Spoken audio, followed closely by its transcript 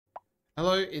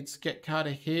Hello, it's Get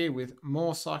Carter here with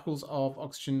more cycles of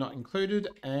Oxygen Not Included,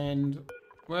 and,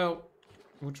 well,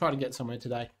 we'll try to get somewhere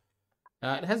today.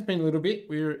 It has been a little bit.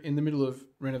 We're in the middle of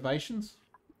renovations.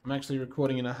 I'm actually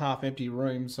recording in a half-empty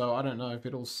room, so I don't know if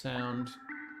it'll sound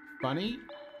funny.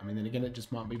 I mean, then again, it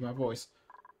just might be my voice.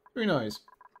 Who knows?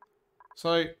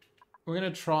 So, we're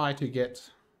going to try to get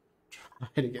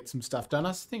some stuff done.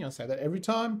 I think I say that every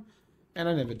time, and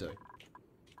I never do.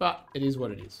 But it is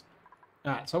what it is.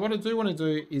 Alright, so what I do want to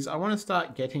do is I want to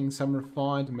start getting some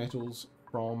refined metals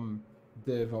from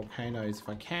the volcanoes if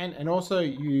I can, and also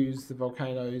use the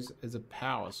volcanoes as a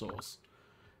power source.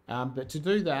 But to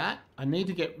do that, I need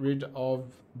to get rid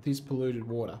of this polluted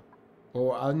water,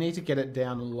 or I need to get it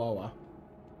down lower,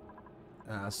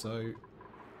 so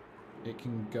it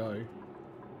can go.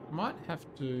 I might have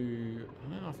to, I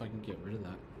don't know if I can get rid of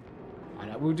that. I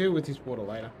know, we'll deal with this water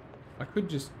later. I could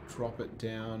just drop it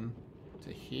down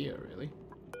to here, really.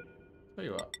 Tell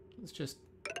you what, let's just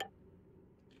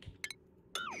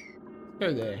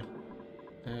go there,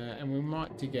 and we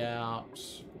might dig out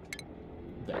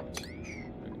that.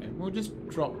 Okay, we'll just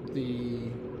drop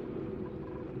the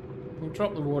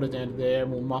water down to there,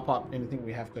 and we'll mop up anything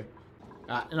we have to.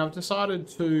 And I've decided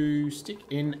to stick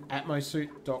in Atmo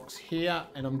suit docks here,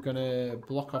 and I'm gonna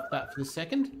block off that for the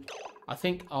second. I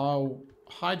think I'll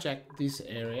hijack this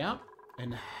area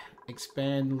and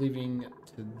expand living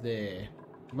to there.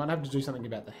 I might have to do something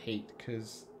about the heat,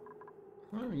 because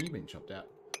you've been chopped out.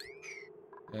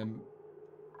 I don't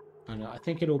know, I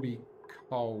think it'll be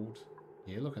cold.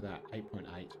 Yeah, look at that,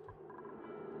 8.8.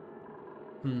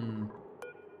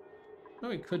 What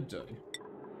we could do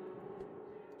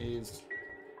is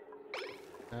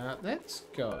let's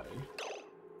go.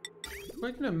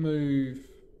 We're gonna move.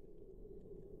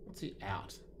 What's the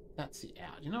out? That's the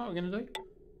out. You know what we're gonna do?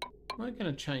 We're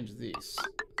gonna change this.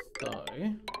 So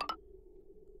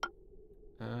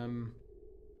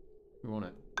we want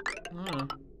it. Oh.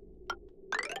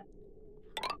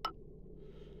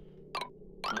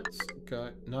 Let's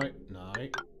go. No, no.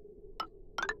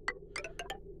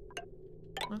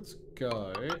 Let's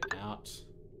go out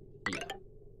here.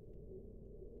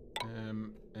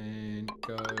 And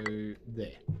go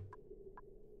there.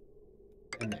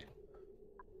 And there.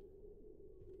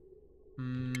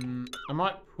 I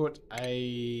might put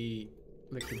a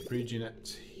liquid bridge in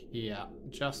it here,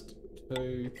 just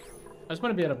to... I just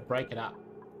want to be able to break it up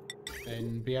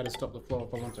and be able to stop the flow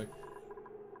if I want to.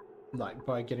 Like,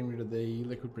 by getting rid of the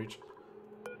liquid bridge.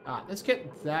 Alright, let's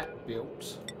get that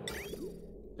built.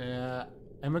 And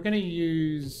we're going to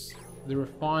use the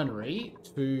refinery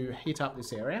to heat up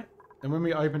this area. And when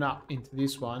we open up into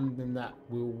this one, then that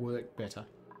will work better.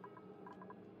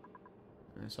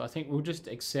 So I think we'll just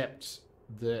accept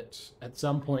that at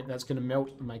some point that's going to melt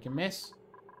and make a mess.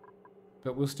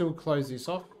 But we'll still close this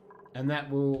off. And that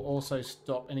will also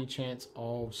stop any chance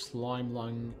of slime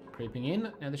lung creeping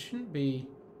in. Now there shouldn't be...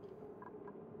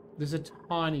 There's a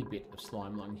tiny bit of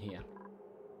slime lung here.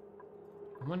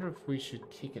 I wonder if we should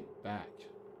kick it back.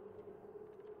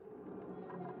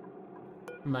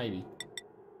 Maybe.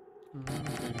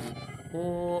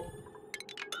 Or...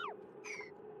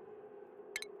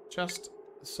 just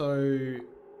so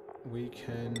we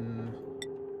can...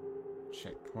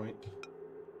 checkpoint.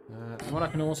 And what I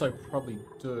can also probably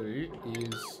do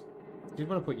is... I did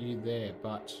want to put you there,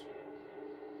 but...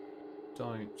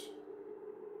 don't.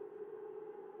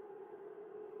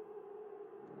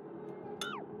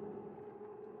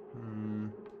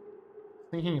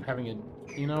 Thinking of having a...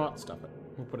 You know what? Stuff it.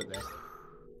 We'll put it there.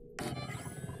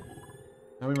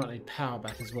 Now we might need power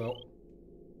back as well.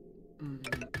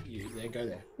 You, there, go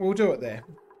there. We'll do it there.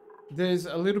 There's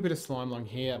a little bit of slime lung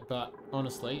here, but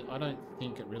honestly, I don't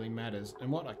think it really matters.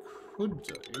 And what I could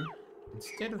do,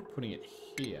 instead of putting it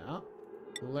here,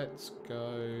 let's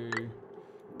go...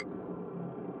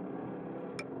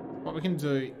 What we can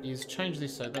do is change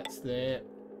this so that's there.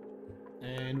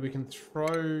 And we can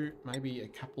throw maybe a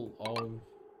couple of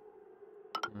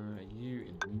you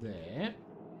in there.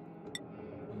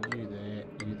 You there,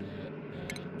 and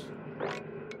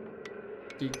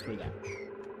dig through that.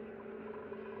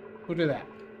 We'll do that.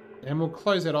 And we'll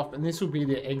close that off, and this will be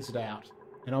the exit out.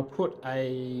 And I'll put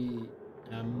a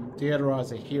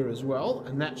deodorizer here as well,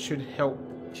 and that should help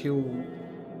kill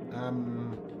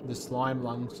the slime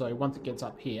lung. So once it gets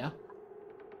up here,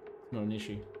 it's not an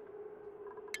issue.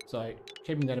 So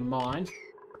keeping that in mind,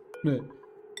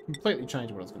 completely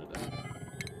change what I was going to do.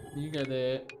 You go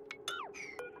there.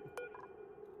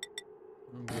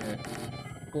 And get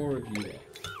 4 of you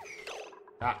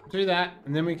there. Do that,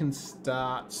 and then we can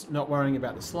start not worrying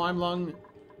about the slime lung.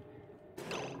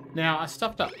 Now, I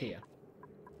stuffed up here.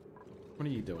 What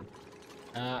are you doing?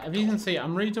 As you can see,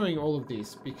 I'm redoing all of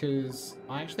this because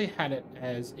I actually had it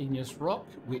as igneous rock,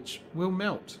 which will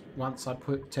melt once I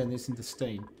turn this into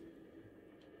steam.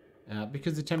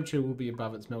 Because the temperature will be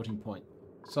above its melting point.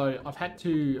 So I've had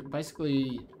to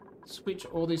basically switch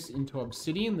all this into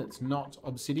obsidian that's not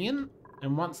obsidian.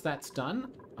 And once that's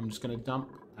done, I'm just going to dump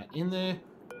that in there.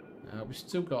 We've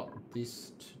still got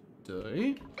this to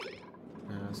do.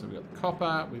 So we've got the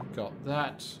copper, we've got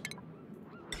that.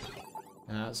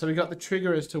 So we got the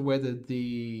trigger as to whether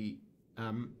the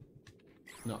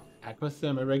aqua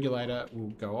thermoregulator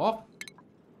will go off.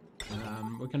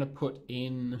 We're going to put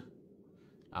in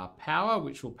power,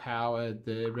 which will power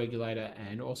the regulator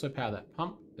and also power that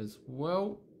pump as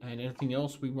well, and anything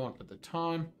else we want at the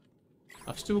time.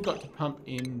 I've still got to pump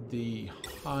in the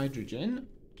hydrogen,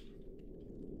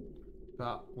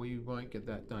 but we won't get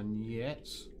that done yet.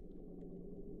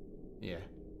 Yeah,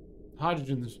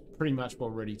 hydrogen is pretty much all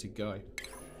ready to go.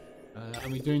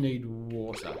 And we do need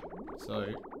water, so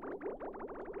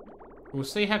we'll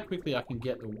see how quickly I can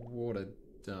get the water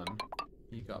done.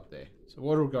 You go up there. So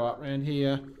water will go up around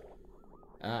here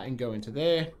and go into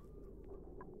there.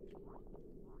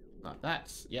 Like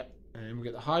that. Yep. And we'll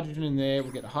get the hydrogen in there.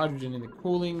 We'll get the hydrogen in the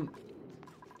cooling.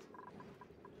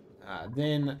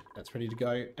 Then that's ready to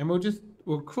go. And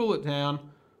we'll cool it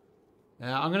down.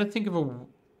 I'm going to think of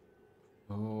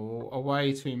a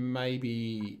way to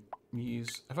maybe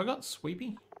use... Have I got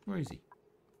Sweepy? Where is he?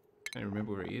 I don't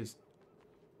remember where he is.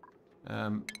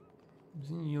 Is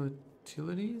he in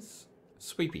utilities?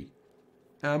 Sweepy.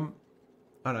 I don't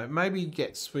know, maybe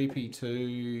get Sweepy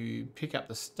to pick up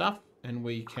the stuff and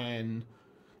we can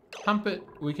pump it.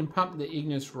 We can pump the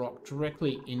igneous rock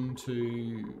directly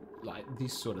into like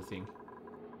this sort of thing.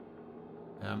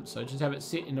 So just have it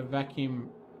sit in a vacuum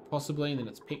possibly, and then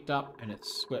it's picked up and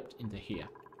it's swept into here.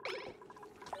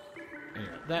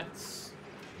 Anyway, that's...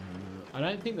 I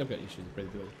don't think they've got issues with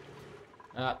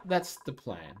breathability. That's the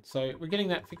plan. So we're getting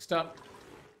that fixed up.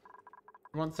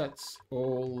 Once that's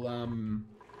all...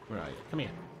 where are you? Come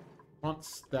here.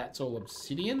 Once that's all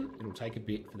obsidian, it'll take a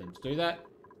bit for them to do that.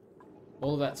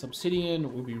 All of that's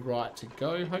obsidian will be right to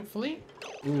go, hopefully.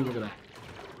 Ooh, look at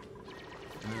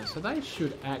that. So they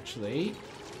should actually...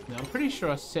 Now, I'm pretty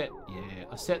sure I set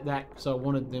that because I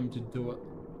wanted them to do it.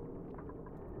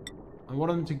 I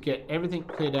wanted them to get everything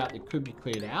cleared out that could be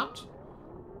cleared out.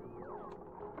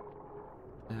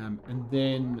 And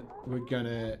then we're going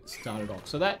to start it off.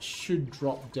 So that should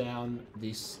drop down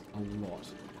this a lot.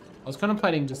 I was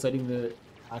contemplating just letting the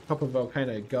copper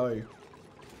volcano go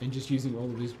and just using all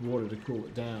of this water to cool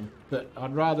it down. But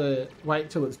I'd rather wait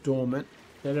till it's dormant,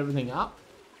 set everything up,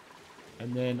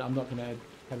 and then I'm not going to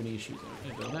have any issues.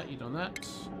 You've done that, you've done that.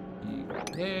 You go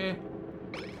there.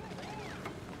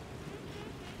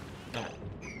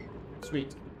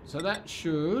 Sweet. So that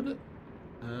should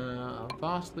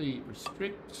vastly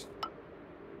restrict.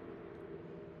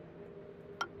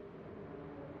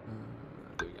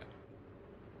 There we go.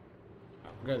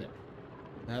 We'll go there.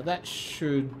 Now that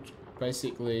should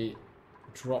basically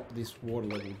drop this water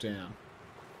level down.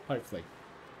 Hopefully.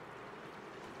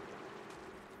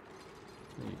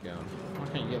 There you go.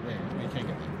 I can't get there. You can't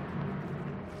get there.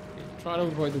 Yeah, try to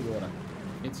avoid the water.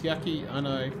 It's yucky, I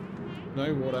know.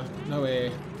 No water, no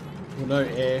air. Well, no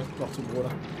air, lots of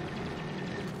water.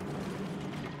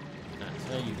 So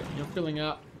there you go. You're filling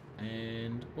up,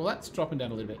 and well, that's dropping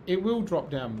down a little bit. It will drop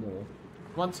down more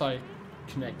once I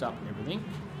connect up everything.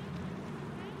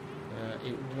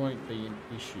 It won't be an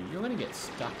issue. You're going to get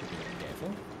stuck if you're not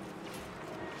careful.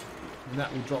 And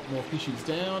that will drop more fishies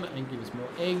down and give us more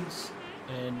eggs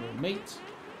and more meat.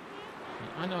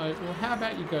 Yeah, I know. Well, how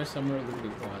about you go somewhere a little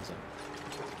bit wiser?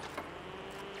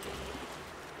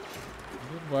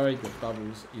 I'm just worried that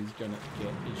Bubbles is going to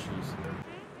get issues.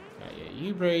 Okay, yeah,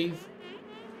 you breathe.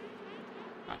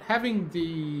 Having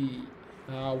the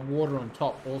water on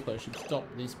top also should stop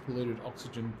this polluted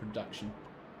oxygen production.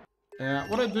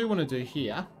 What I do want to do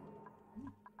here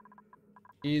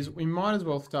is we might as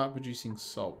well start producing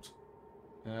salt.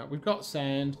 We've got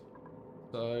sand,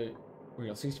 so we've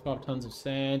got 65 tons of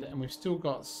sand, and we've still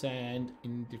got sand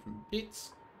in different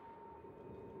bits.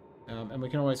 And we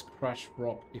can always crush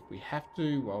rock if we have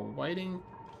to while we're waiting,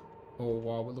 or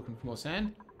while we're looking for more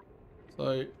sand.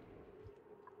 So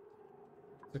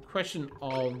the question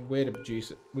of where to produce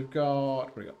it. We've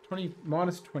got 20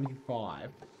 minus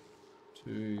 25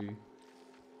 to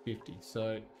 50.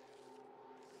 So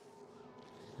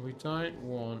we don't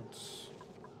want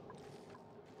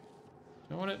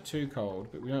it too cold,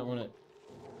 but we don't want it.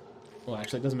 Well,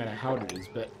 actually, it doesn't matter how it is,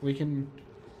 but we can.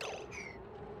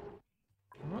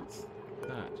 What's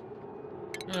that?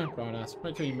 Oh, bright ass.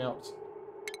 Wait till he melts.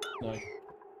 No.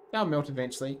 They'll melt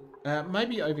eventually.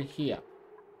 Maybe over here.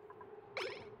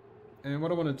 And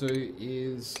what I want to do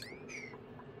is...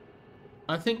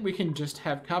 I think we can just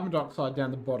have carbon dioxide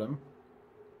down the bottom.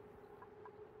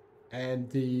 And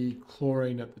the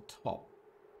chlorine at the top.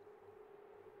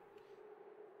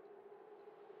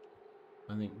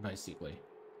 I think, basically.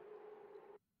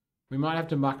 We might have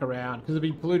to muck around, because there'll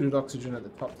be polluted oxygen at the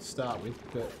top to start with,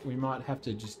 but we might have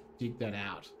to just dig that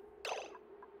out.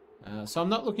 So I'm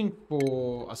not looking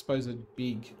for, I suppose, a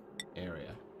big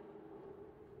area.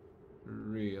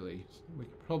 Really. We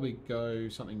could probably go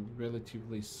something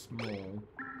relatively small.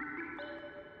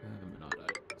 And I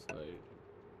don't, so...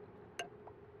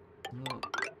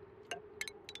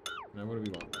 No, what do we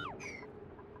want?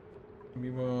 We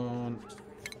want...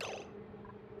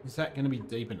 Is that going to be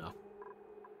deep enough?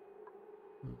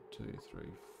 1, 2, 3,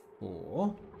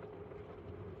 4.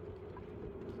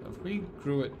 So if we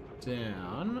grew it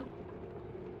down,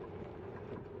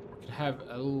 we could have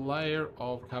a layer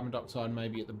of carbon dioxide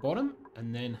maybe at the bottom,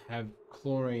 and then have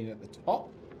chlorine at the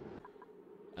top.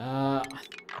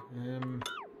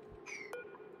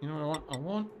 You know what I want? I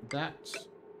want that.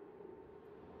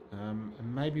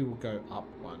 And maybe we'll go up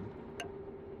one.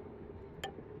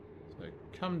 So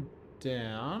come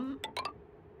down.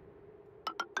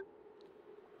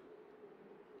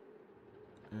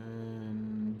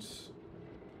 And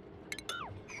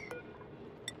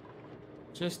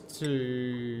just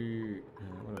to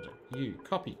what do I do? You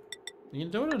copy. You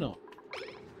can do it or not?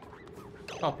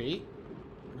 Copy.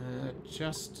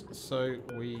 Just so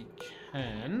we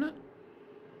can.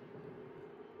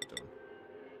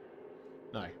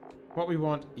 No. What we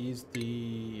want is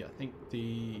the. I think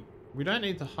the. We don't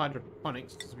need the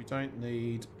hydroponics because we don't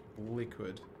need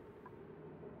liquid.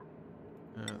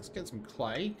 Let's get some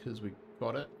clay because we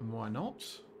got it, and why not?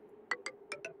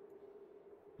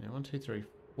 Now 1, 2, 3,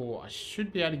 4. I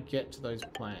should be able to get to those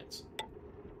plants.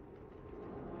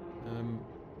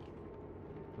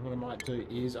 What I might do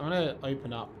is I'm going to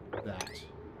open up that.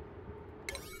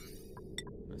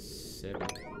 That's 7.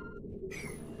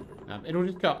 It'll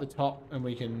just go up the top, and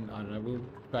we can, I don't know, we'll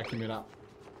vacuum it up.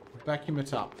 Vacuum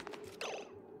it up.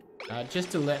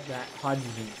 Just to let that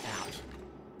hydrogen out.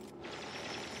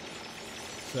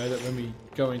 So that when we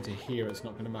go into here, it's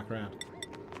not going to muck around.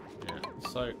 Yeah.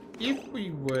 So if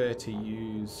we were to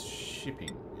use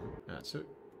shipping, so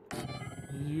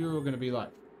you're going to be like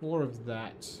 4 of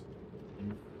that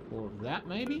and 4 of that,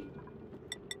 maybe.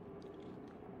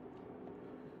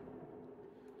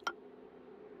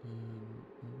 1,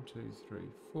 2, 3,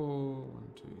 4.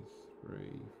 1, 2, 3,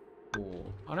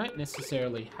 4. I don't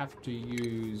necessarily have to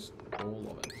use all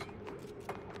of it.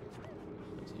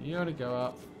 So you got to go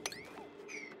up.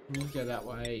 You go that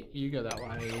way, you go that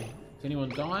way. Is anyone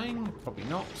dying? Probably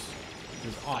not.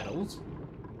 There's idols.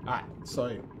 Alright,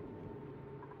 so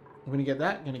we're gonna get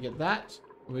that, gonna get that.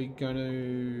 We're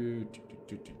gonna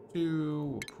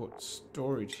we'll put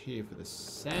storage here for the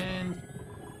sand.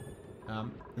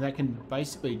 And that can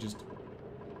basically just,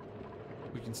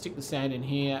 we can stick the sand in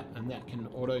here and that can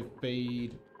auto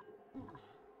feed.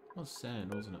 Oh,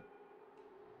 sand, wasn't it?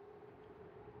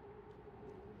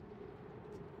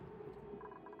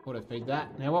 Auto feed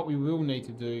that. Now what we will need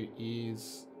to do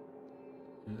is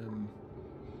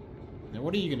now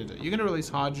what are you going to do? You're going to release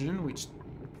hydrogen, which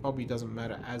probably doesn't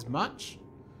matter as much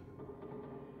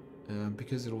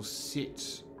because it'll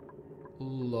sit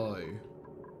low.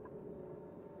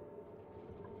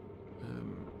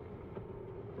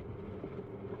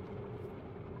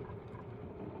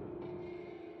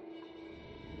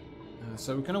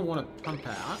 So we're going to want to pump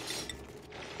out.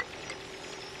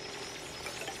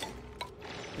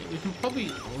 We can probably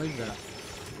leave that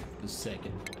for the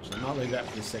second. Actually, I might leave that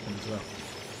for the second as well.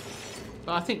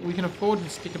 But I think we can afford to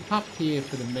stick a pump here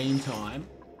for the meantime.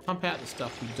 Pump out the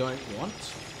stuff we don't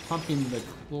want. Pump in the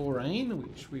chlorine,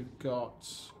 which we've got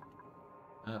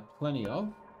plenty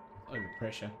of. Over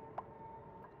pressure.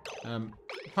 Pump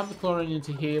the chlorine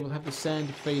into here. We'll have the sand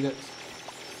to feed it.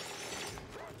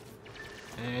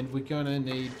 And we're going to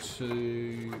need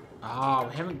to...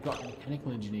 we haven't got a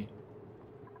mechanical engineer.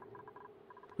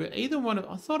 But either one of...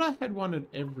 I thought I had one at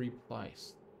every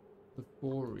place.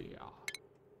 Leafora.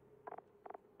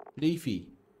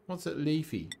 Leafy. What's it,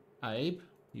 Leafy? Abe,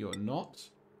 you're not.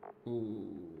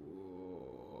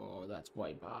 Ooh, that's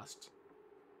way past.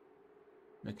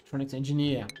 Mechatronics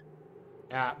engineer.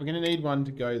 We're going to need one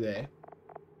to go there.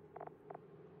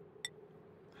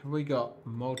 Have we got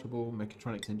multiple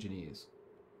mechatronics engineers?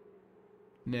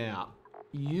 Now,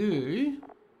 you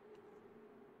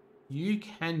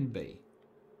can be.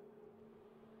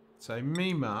 So,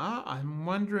 Mima, I'm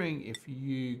wondering if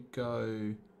you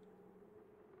go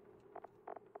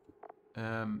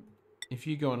if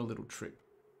you go on a little trip.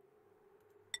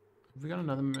 Have we got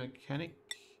another mechanic?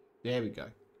 There we go.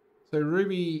 So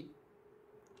Ruby...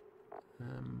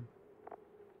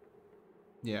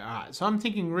 yeah, alright. So I'm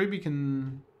thinking Ruby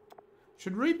can...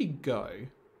 Should Ruby go?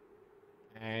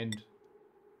 And...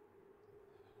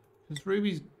 Because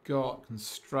Ruby's got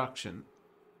construction.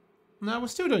 No, we're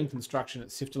still doing construction at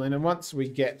Siftolin, and once we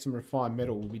get some refined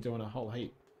metal, we'll be doing a whole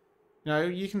heap. No,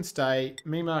 you can stay.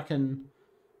 Mima can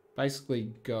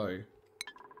basically go.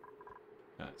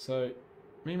 Alright, so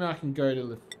Mima can go to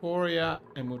Leafora,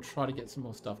 and we'll try to get some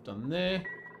more stuff done there.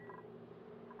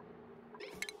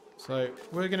 So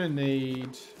we're going to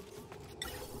need...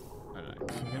 I don't know.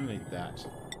 We're going to need that.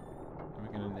 And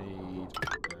we're going to need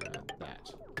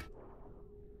that.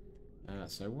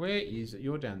 So where is it?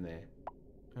 You're down there.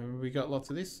 We got lots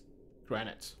of this.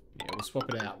 Granite. Yeah, we'll swap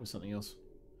it out with something else.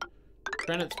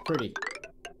 Granite's pretty.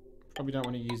 Probably don't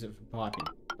want to use it for piping,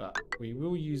 but we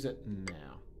will use it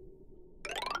now.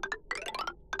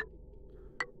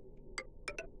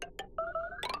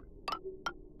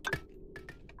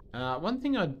 One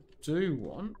thing I do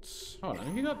want... Hold on,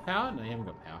 have you got power? No, you haven't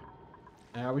got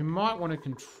power. We might want to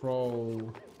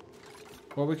control...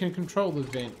 Well, we can control the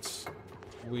vents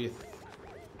with...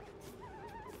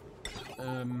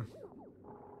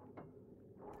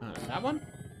 that one.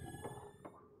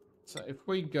 So if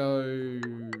we go...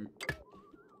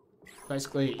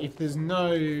 Basically, if there's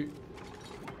no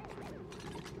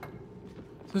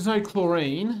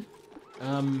chlorine,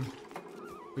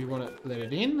 we want to let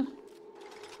it in.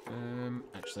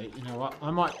 Actually, you know what?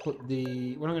 I might put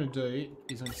the... What I'm going to do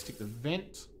is I'm going to stick the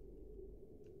vent.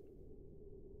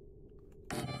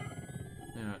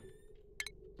 Alright.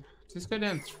 Does this go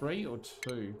down 3 or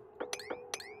 2?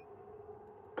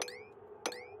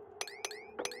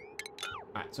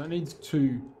 Alright, so it needs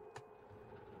 2.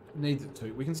 It needs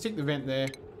 2. We can stick the vent there.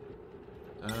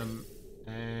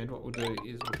 And what we'll do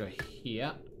is we'll go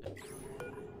here.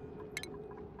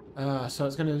 So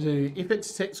it's going to do, if it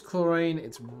detects chlorine,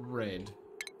 it's red.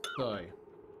 So,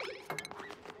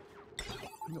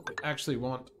 what we actually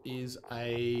want is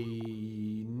a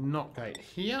knock gate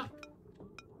here.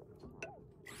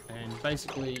 And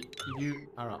basically, you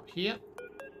are up here.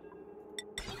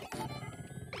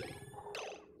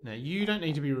 Now, you don't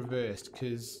need to be reversed,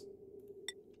 because...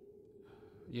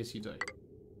 Yes, you do.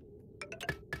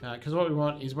 Because what we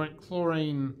want is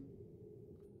chlorine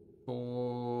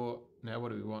for... Now,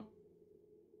 what do we want?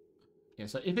 Yeah,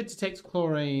 so if it detects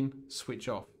chlorine, switch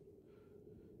off.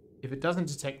 If it doesn't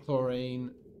detect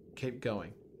chlorine, keep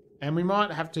going. And we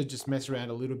might have to just mess around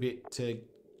a little bit to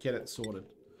get it sorted.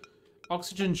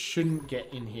 Oxygen shouldn't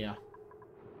get in here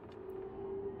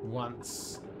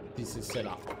once this is set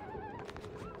up.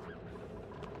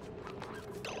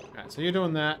 Alright, so you're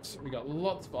doing that. We got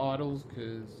lots of idols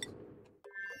because...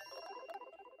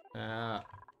 Alright,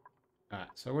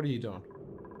 so what are you doing?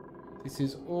 This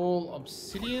is all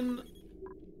obsidian.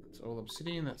 That's all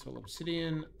obsidian, that's all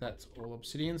obsidian, that's all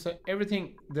obsidian. So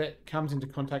everything that comes into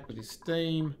contact with this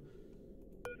steam,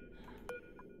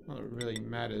 not that it really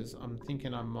matters. I'm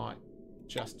thinking I might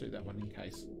just do that one in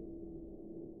case.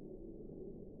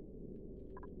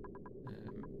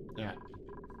 Yeah.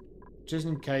 Just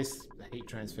in case the heat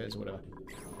transfers or whatever.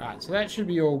 Alright, so that should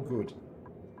be all good.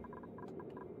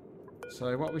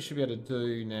 So what we should be able to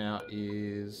do now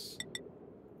is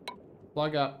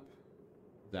plug up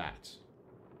that.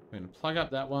 We're going to plug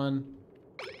up that one.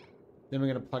 Then we're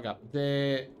going to plug up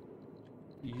there.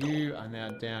 You are now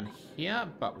down here,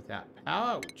 but without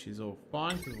power, which is all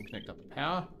fine because we'll connect up the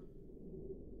power.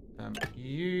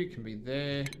 You can be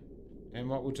there. And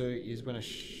what we'll do is we're going to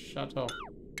shut off...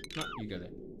 No, you go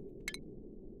there.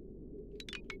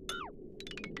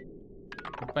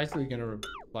 We're basically going to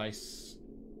replace...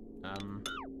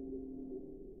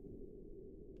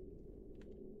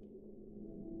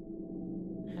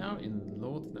 How in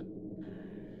Lord's name?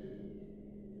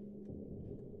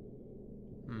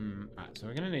 Alright, so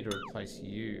we're going to need to replace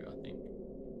you, I think.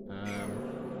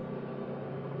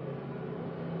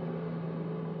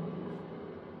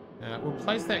 We'll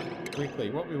place that quickly.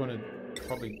 What we want to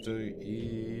probably do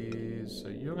is... So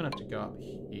you're going to have to go up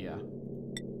here.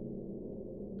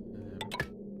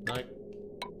 Nope.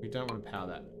 We don't want to power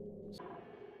that.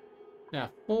 Now,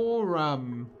 for...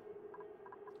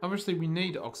 obviously, we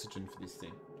need oxygen for this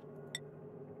thing.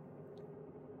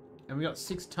 And we got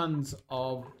 6 tons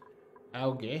of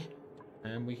algae,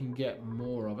 and we can get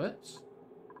more of it.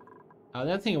 The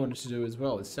other thing I wanted to do as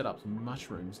well is set up some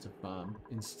mushrooms to farm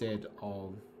instead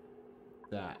of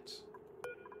that.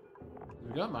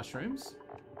 We got mushrooms,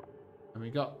 and we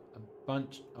got a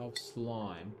bunch of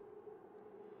slime.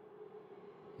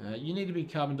 You need to be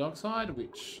carbon dioxide,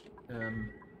 which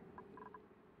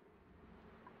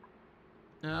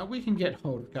we can get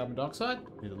hold of carbon dioxide.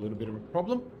 It's a little bit of a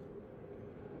problem.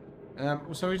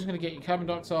 So we're just going to get your carbon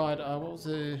dioxide. What was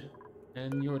the...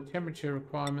 And your temperature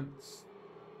requirements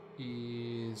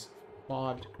is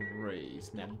 5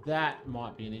 degrees. Now that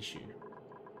might be an issue.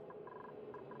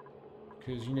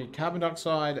 Because you need carbon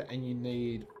dioxide and you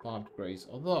need 5 degrees.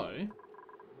 Although, I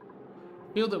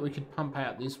feel that we could pump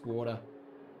out this water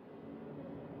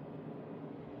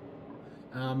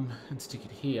and stick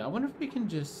it here. I wonder if we can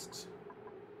just...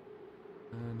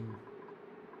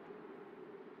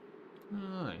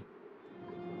 no.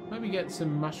 Maybe get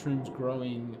some mushrooms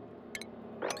growing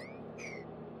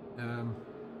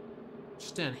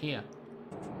just down here.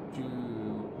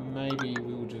 Maybe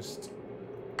we'll just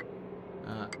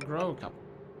grow a couple.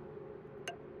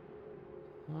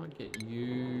 Might get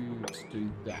you to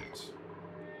do that.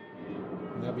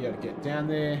 And they'll be able to get down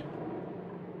there.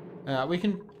 We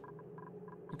can,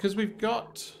 because we've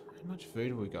got, how much food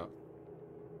have we got?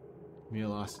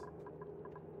 Meal ice.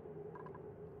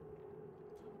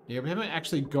 Yeah, we haven't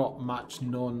actually got much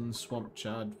non-swamp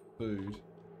chard food.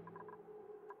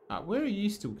 Where are you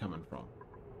still coming from?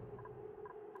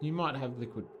 You might have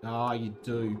liquid... Ah, you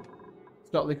do.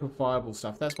 It's got liquefiable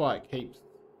stuff. That's why it keeps...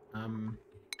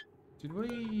 Did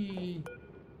we...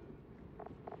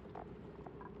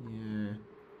 Yeah.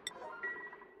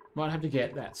 Might have to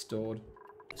get that stored.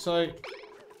 So...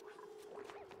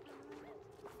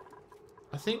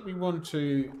 I think we want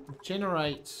to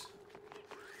generate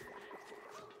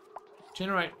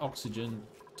oxygen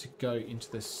to go into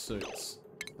the suits.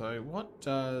 So what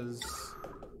does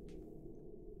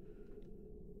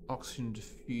oxygen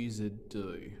diffuser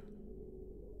do?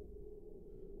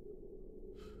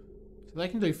 So they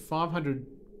can do 500,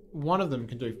 one of them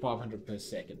can do 500 per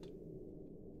second.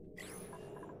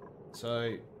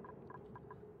 So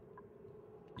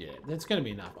yeah, that's going to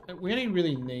be enough. We only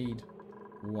really need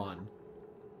one.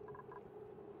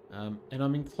 And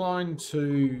I'm inclined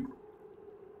to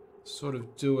sort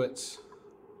of do it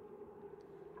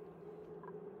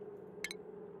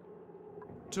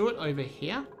over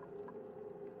here.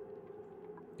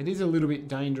 It is a little bit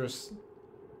dangerous.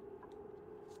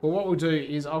 Well, what we'll do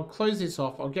is I'll close this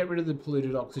off, I'll get rid of the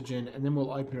polluted oxygen, and then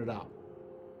we'll open it up.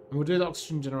 And we'll do the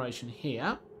oxygen generation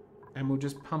here, and we'll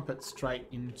just pump it straight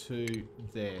into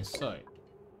there. So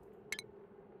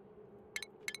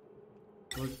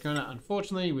we're gonna,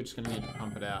 unfortunately, we're just gonna need to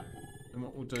pump it out. And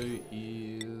what we'll do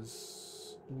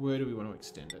is, where do we want to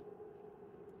extend it?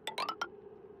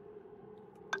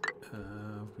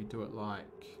 If we do it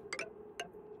like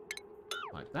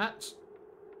that.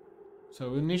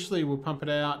 So initially we'll pump it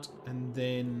out, and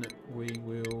then we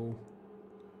will,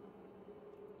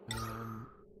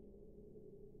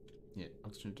 yeah,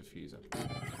 oxygen diffuser. I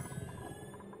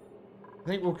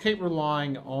think we'll keep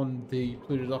relying on the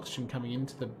polluted oxygen coming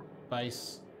into the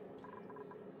base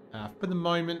for the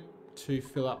moment to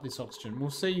fill up this oxygen. We'll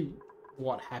see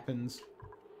what happens.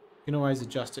 We can always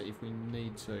adjust it if we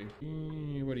need to.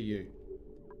 What are you?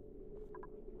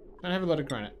 Don't have a lot of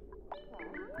granite.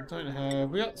 I don't have...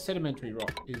 We got sedimentary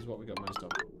rock is what we got most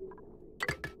of.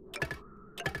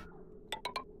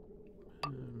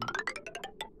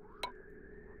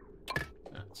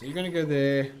 So you're going to go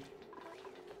there.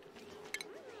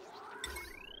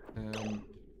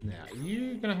 Now, are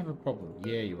you going to have a problem?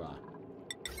 Yeah, you are.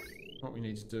 What we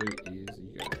need to do is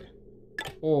you go there.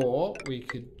 Or we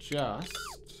could just...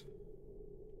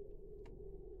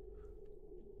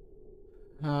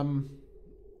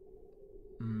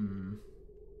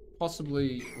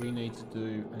 Possibly we need to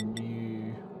do a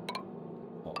new...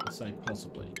 Well, I say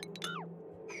possibly.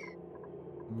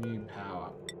 New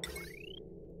power.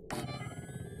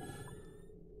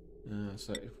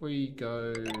 So if we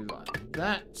go like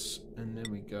that, and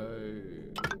then we go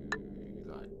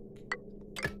like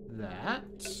that,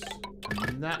 and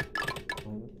then that...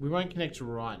 Well, we won't connect to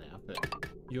right now, but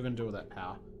you're going to do all that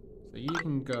power. So you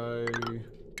can go...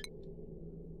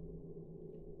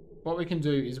 What we can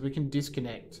do is we can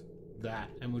disconnect that,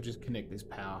 and we'll just connect this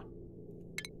power.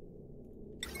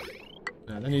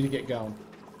 No, they need to get going.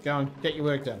 Go on, get your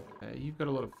work done. You've got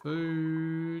a lot of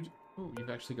food. Oh, you've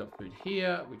actually got food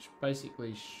here, which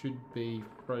basically should be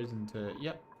frozen to...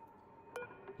 Yep.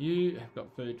 You have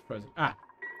got food frozen. Ah.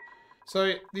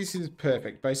 So this is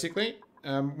perfect, basically.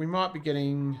 We might be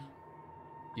getting...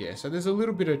 Yeah, so there's a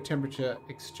little bit of temperature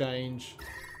exchange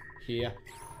here.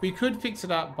 We could fix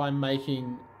it up by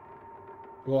making...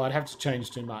 Well, I'd have to change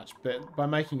too much, but by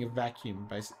making a vacuum,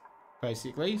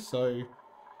 basically. So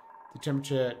the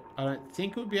temperature, I don't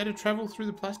think it would be able to travel through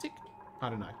the plastic. I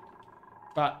don't know.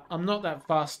 But I'm not that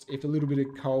fussed if a little bit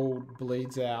of cold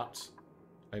bleeds out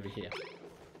over here.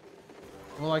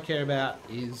 All I care about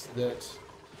is that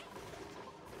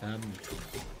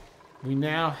we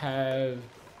now have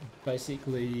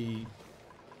basically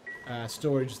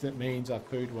storage that means our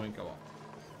food won't go off.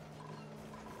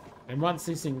 And once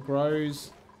this thing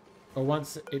grows, or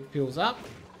once it fills up,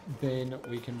 then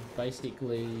we can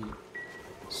basically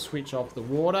switch off the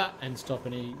water and stop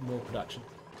any more production.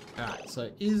 Alright, so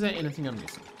is there anything I'm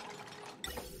missing?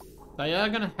 They are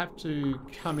going to have to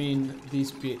come in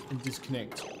this bit and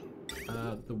disconnect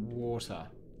the water.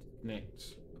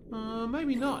 Connect.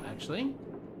 Maybe not, actually.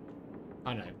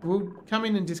 I don't know. We'll come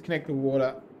in and disconnect the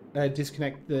water.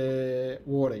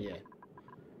 Yeah.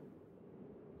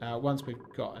 Once we've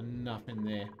got enough in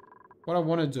there. What I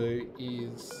want to do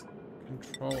is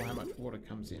control how much water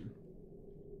comes in.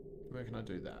 Where can I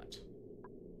do that?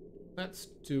 Let's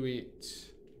do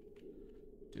it.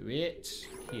 Do it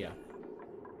here.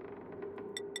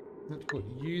 Let's put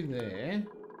you there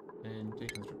and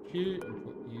deconstruct you and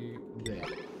put you there.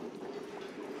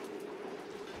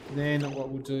 Then what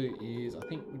we'll do is, I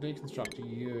think we'll deconstruct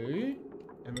you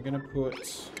and we're going to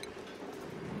put,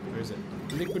 where is it?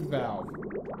 Liquid valve.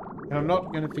 And I'm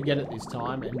not going to forget it this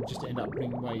time and just end up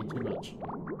putting way too much.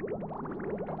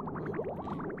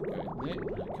 Go there.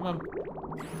 No, come on.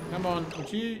 Come on.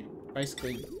 Would you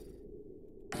basically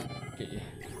get your...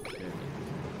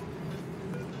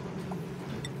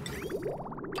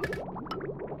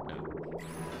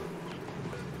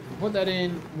 Put that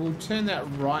in, we'll turn that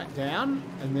right down,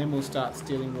 and then we'll start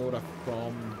stealing water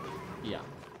from here.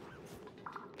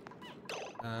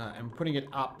 And putting it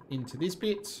up into this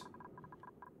bit.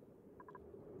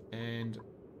 And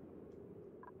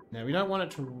now we don't want it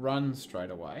to run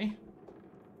straight away.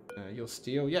 You'll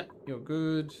steal, yep, you're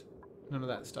good. None of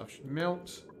that stuff should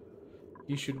melt.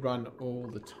 You should run all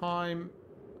the time.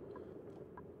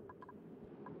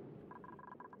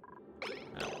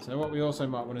 So what we also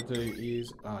might want to do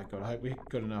is... Oh, God, I hope we've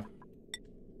got enough.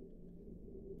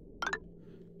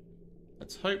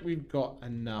 Let's hope we've got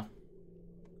enough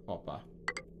copper.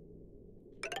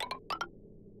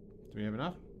 Do we have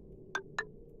enough?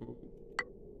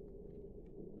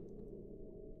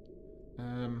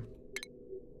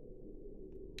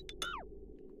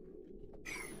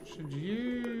 Should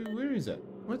you... Where is it?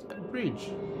 Where's that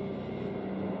bridge?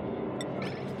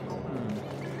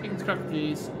 Deconstruct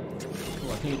these.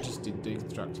 Oh, I think it just did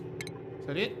deconstruct. Is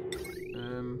that it?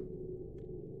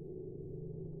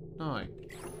 No.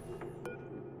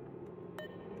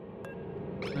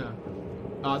 No.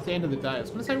 Oh, it's the end of the day. I was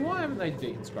going to say, why haven't they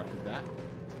deconstructed that?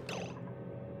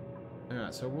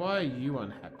 Alright, so why are you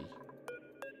unhappy?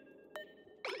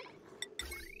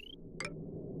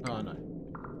 Oh, no.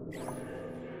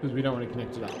 Because we don't want to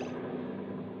connect it up.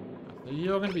 So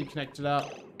you're going to be connected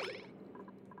up.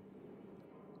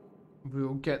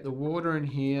 We'll get the water in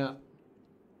here.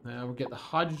 We'll get the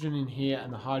hydrogen in here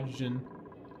and the hydrogen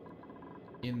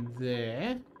in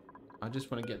there. I just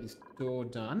want to get this door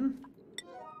done.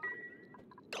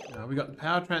 We got the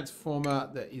power transformer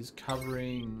that is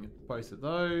covering both of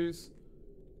those.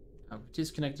 I've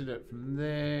disconnected it from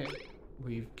there.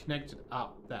 We've connected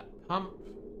up that pump.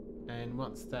 And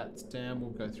once that's down,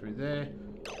 we'll go through there.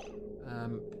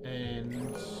 And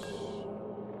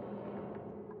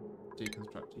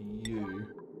deconstruct you.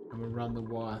 And we'll run the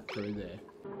wire through there.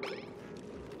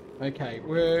 Okay,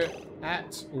 we're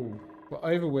at... Ooh, we're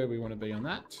over where we want to be on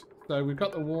that. So we've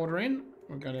got the water in.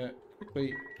 We're going to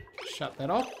quickly shut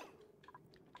that off.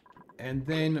 And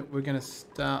then we're going to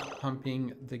start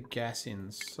pumping the gas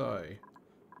in. So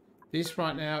this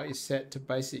right now is set to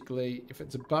basically, if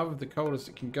it's above the coldest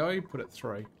it can go, put it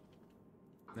through.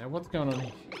 Now what's going on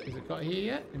here? Has it got here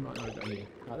yet? It might not have got here.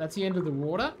 Right, that's the end of the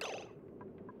water.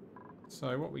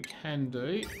 So what we can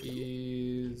do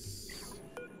is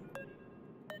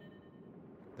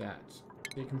that.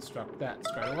 Deconstruct that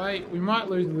straight away. We might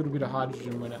lose a little bit of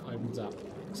hydrogen when it opens up.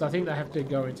 So I think they have to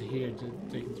go into here to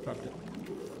deconstruct it.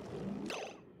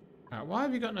 Alright, why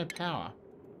have you got no power?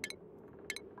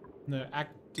 No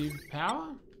active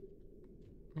power?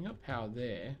 We got power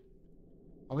there.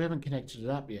 Oh, we haven't connected it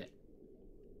up yet.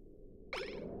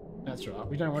 That's right,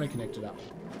 we don't want to connect it up.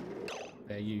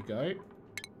 There you go.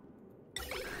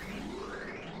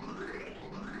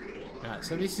 Alright,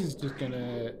 so this is just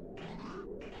gonna...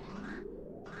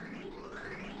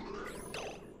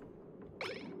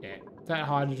 Yeah, that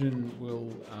hydrogen will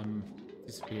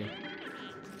disappear.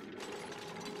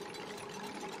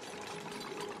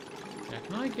 Now,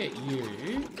 can I get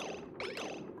you?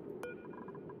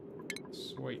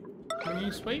 Sweep. Can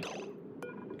you sweep?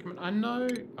 Come on,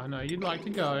 I know you'd like to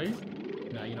go.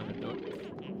 No, you're not going to do it.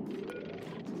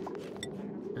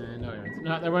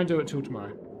 No, they won't do it till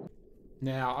tomorrow.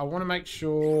 Now, I want to make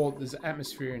sure there's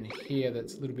atmosphere in here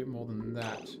that's a little bit more than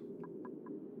that.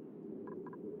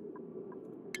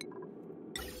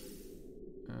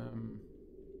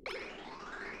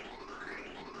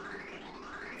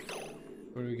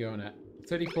 What are we going at?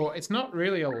 34. It's not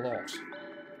really a lot.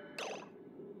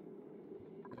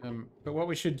 But what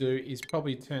we should do is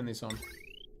probably turn this on.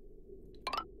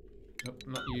 Nope,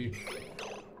 not you.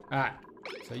 Alright.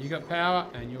 So you got power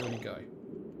and you're going to go.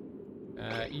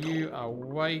 You are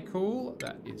way cool.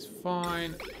 That is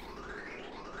fine.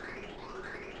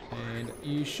 And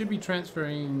you should be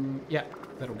transferring... Yeah,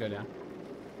 that'll go down.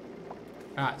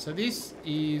 Alright, so this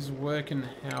is working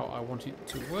how I want it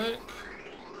to work.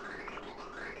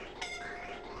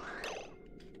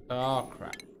 Oh,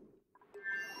 crap.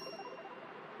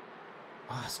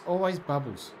 Oh, it's always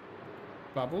Bubbles.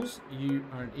 Bubbles, you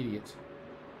are an idiot.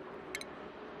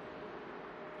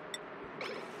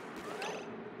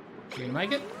 Is she gonna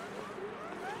make it?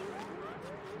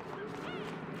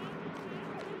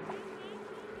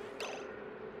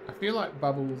 I feel like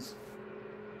Bubbles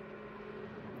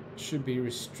should be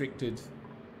restricted.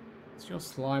 It's your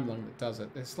slime lung that does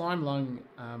it. The slime lung,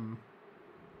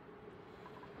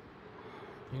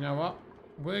 you know what?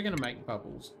 We're gonna make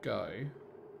Bubbles go.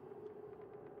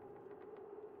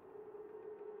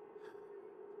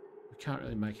 We can't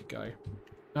really make it go.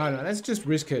 No, let's just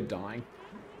risk her dying.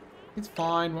 It's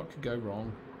fine. What could go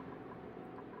wrong?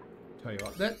 Tell you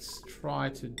what, let's try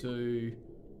to do...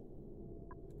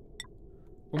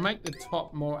 We'll make the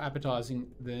top more appetizing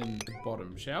than the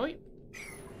bottom, shall we?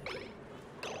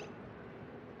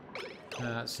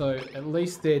 So at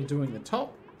least they're doing the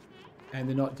top and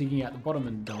they're not digging out the bottom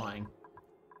and dying.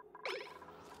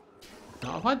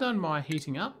 Now, have I done my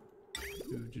heating up?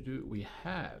 We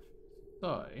have.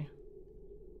 So...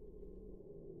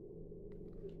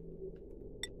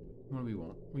 What do we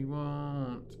want? We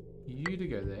want you to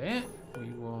go there.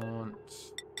 We want...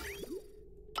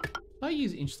 I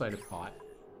use insulated pipe.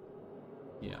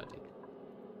 Yeah, I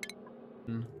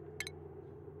did.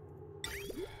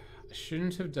 I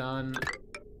shouldn't have done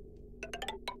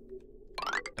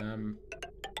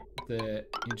the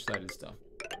insulated stuff.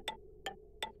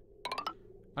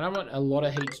 I don't want a lot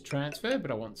of heat to transfer, but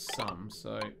I want some.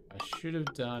 So I should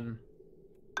have done...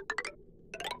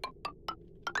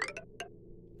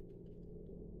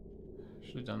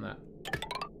 Should have done that.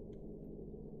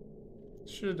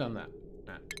 Should have done that.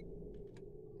 Nah.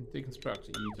 Deconstruct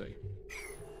it, you do.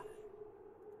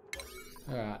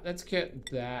 Alright, let's get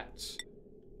that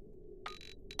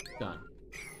done.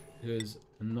 Because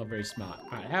I'm not very smart.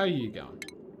 Alright, how are you going?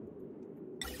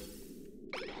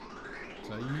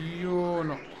 So you're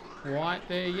not quite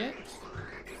there yet.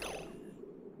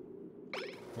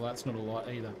 Well, that's not a lot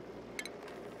either.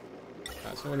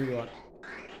 Alright, so what do you want?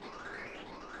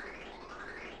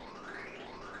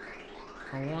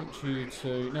 I want you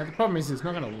to... Now, the problem is it's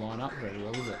not going to line up very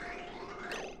well, is it?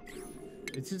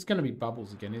 It's just going to be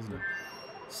Bubbles again, isn't it?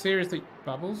 Seriously,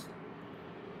 Bubbles?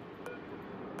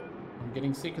 I'm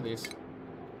getting sick of this.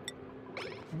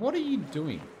 What are you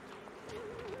doing?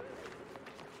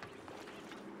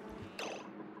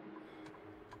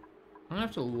 I'm going to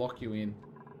have to lock you in.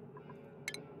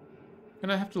 I'm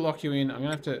going to have to lock you in. I'm going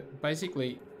to have to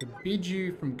basically forbid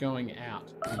you from going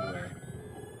out anywhere.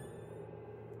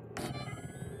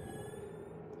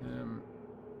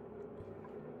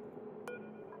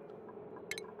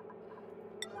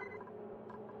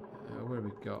 Where have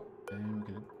we got? And we're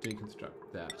going to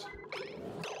deconstruct that.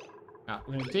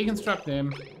 We're going to deconstruct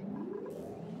them.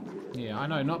 Yeah, I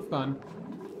know, not fun.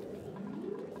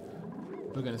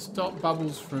 We're going to stop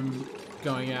Bubbles from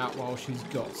going out while she's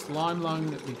got slime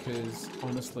lung, because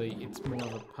honestly, it's more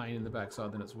of a pain in the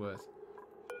backside than it's worth.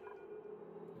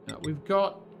 Now, we've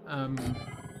got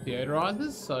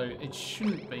deodorizers, so it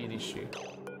shouldn't be an issue.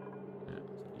 Now,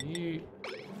 you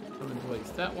come and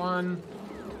delete that one.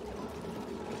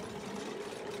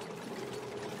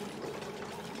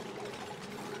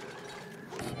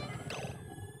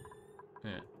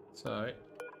 So,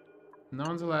 no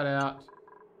one's allowed out.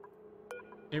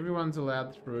 Everyone's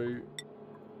allowed through,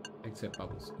 except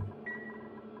Bubbles.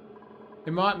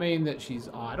 It might mean that she's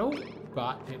idle,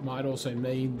 but it might also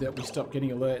mean that we stop getting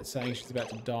alerts saying she's about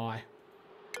to die.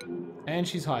 And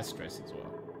she's high stress as well.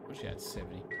 Well, she had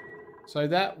 70. So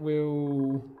that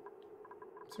will...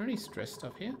 Is there any stress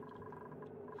stuff here?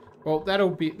 Well,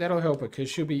 that'll help her, because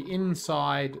she'll be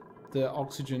inside the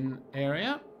oxygen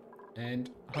area, and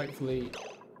hopefully...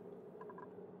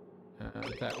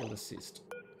 that will assist.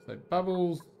 So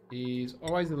Bubbles is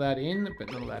always allowed in,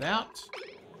 but not allowed out.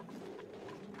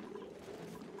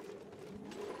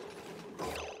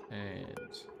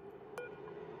 And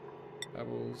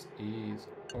cycles is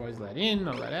always let in,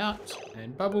 not let out.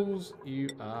 And bubbles, you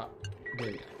are... There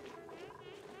we go.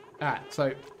 Alright,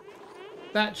 so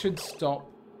that should stop...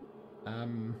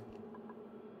 that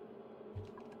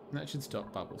should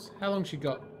stop bubbles. How long she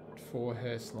got for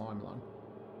her slime lung?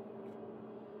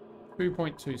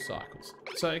 2.2 cycles.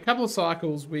 So a couple of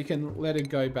cycles, we can let her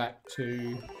go back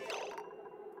to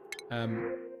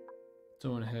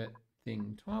doing her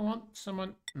thing. Do I want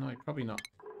someone? No, probably not.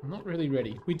 I'm not really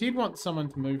ready. We did want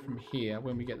someone to move from here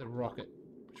when we get the rocket,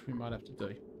 which we might have to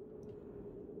do.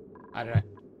 I don't know.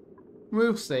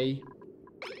 We'll see.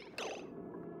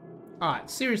 Alright,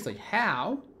 seriously,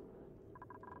 how?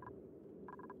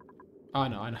 Oh,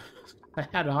 no, I know.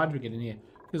 How did Hydra get in here?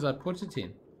 Because I put it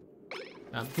in.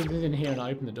 Put it in here and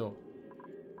I open the door.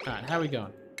 Alright, how are we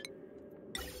going?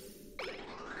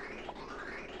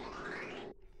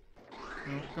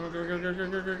 Oh,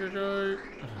 go.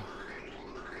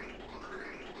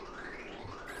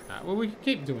 Alright, well, we can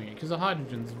keep doing it because the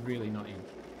hydrogen's really not in.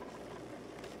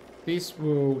 This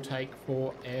will take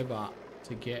forever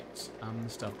to get the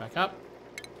stuff back up.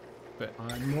 But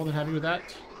I'm more than happy with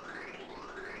that.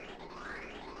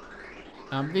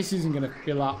 This isn't going to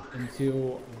fill up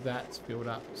until that's filled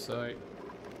up, so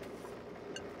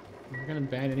I'm going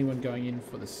to ban anyone going in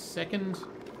for the second.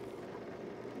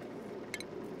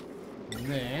 And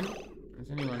then,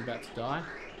 is anyone about to die?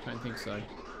 Don't think so.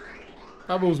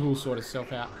 Bubbles will sort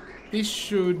itself out. This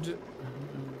should...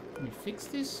 can we fix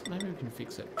this? Maybe we can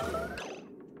fix it.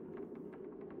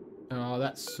 Oh,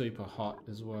 that's super hot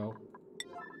as well.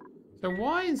 So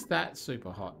why is that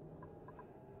super hot?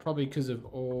 Probably because of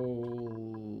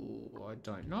all... I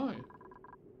don't know.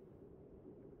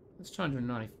 It's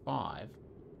 295.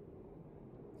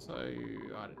 So,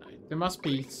 I don't know. There must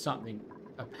be something,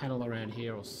 a panel around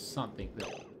here or something that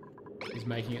is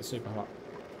making it super hot.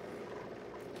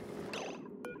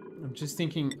 I'm just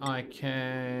thinking I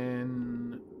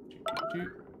can...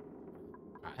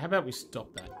 How about we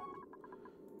stop that?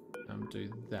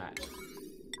 Do that.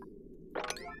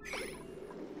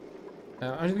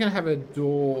 I'm just going to have a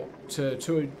door to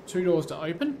two doors to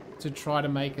open to try to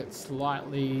make it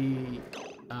slightly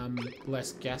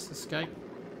less gas escape.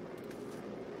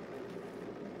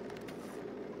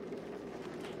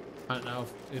 I don't know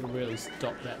if it'll really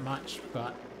stop that much,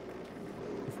 but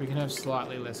if we can have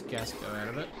slightly less gas go out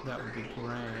of it, that would be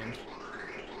grand.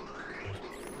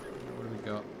 What do we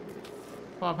got?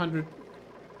 500.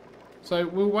 So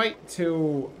we'll wait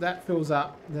till that fills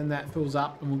up, then that fills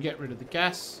up, and we'll get rid of the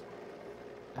gas.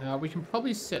 We can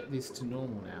probably set this to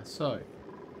normal now. So,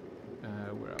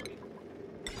 where are we?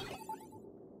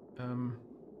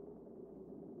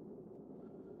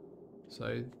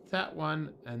 So that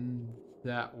one and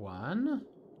that one.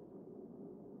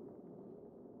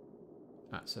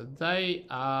 Right, so they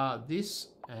are this,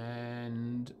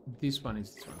 and this one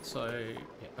is this one. So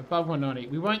yeah, above 190.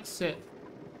 We won't set.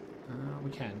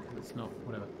 We can, because it's not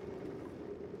whatever.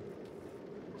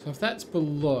 So if that's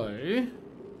below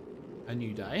a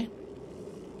new day.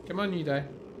 Come on, new day.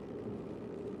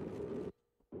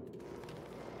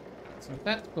 So if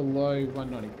that's below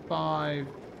 195,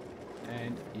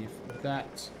 and if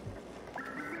that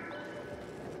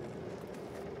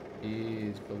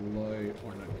is below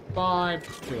 195,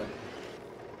 just do it.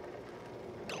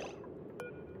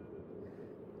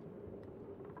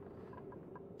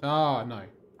 Oh, no.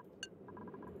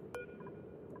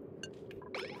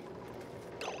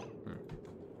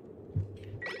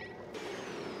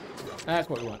 That's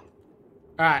what we want.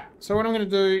 Alright, so what I'm going to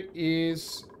do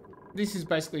is... This is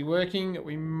basically working.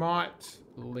 We might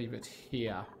leave it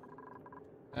here.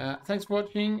 Thanks for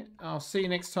watching. I'll see you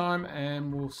next time,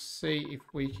 and we'll see if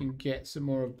we can get some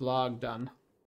more of Blag done.